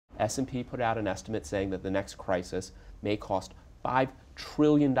S&P put out an estimate saying that the next crisis may cost $5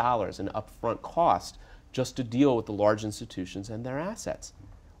 trillion in upfront cost just to deal with the large institutions and their assets.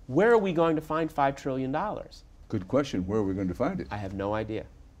 Where are we going to find $5 trillion? Good question. Where are we going to find it? I have no idea.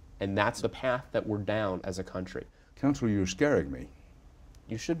 And that's the path that we're down as a country. Counselor, you're scaring me.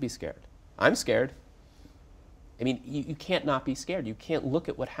 You should be scared. I'm scared. I mean, you can't not be scared. You can't look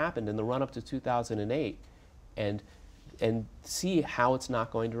at what happened in the run-up to 2008 and see how it's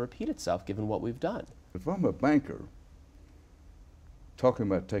not going to repeat itself given what we've done. If I'm a banker talking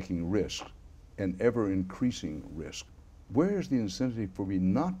about taking risk and ever-increasing risk, where's the incentive for me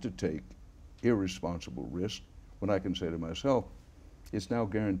not to take irresponsible risk when I can say to myself, it's now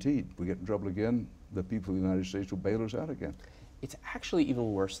guaranteed. If we get in trouble again, the people of the United States will bail us out again. It's actually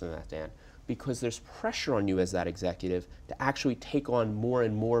even worse than that, Dan, because there's pressure on you as that executive to actually take on more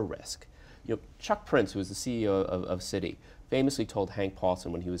and more risk. You know, Chuck Prince, who was the CEO of Citi, famously told Hank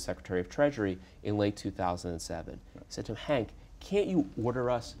Paulson when he was Secretary of Treasury in late 2007, he said to him, Hank, can't you order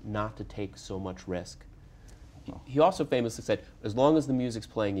us not to take so much risk? He also famously said, as long as the music's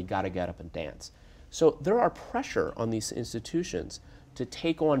playing, you got to get up and dance. So there are pressure on these institutions to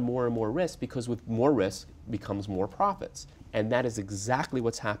take on more and more risk, because with more risk becomes more profits. And that is exactly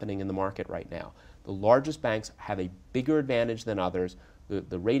what's happening in the market right now. The largest banks have a bigger advantage than others.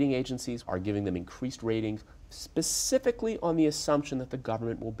 The rating agencies are giving them increased ratings specifically on the assumption that the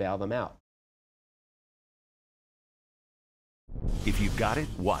government will bail them out. If you've got it,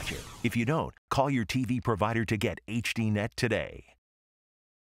 watch it. If you don't, call your TV provider to get HDNet today.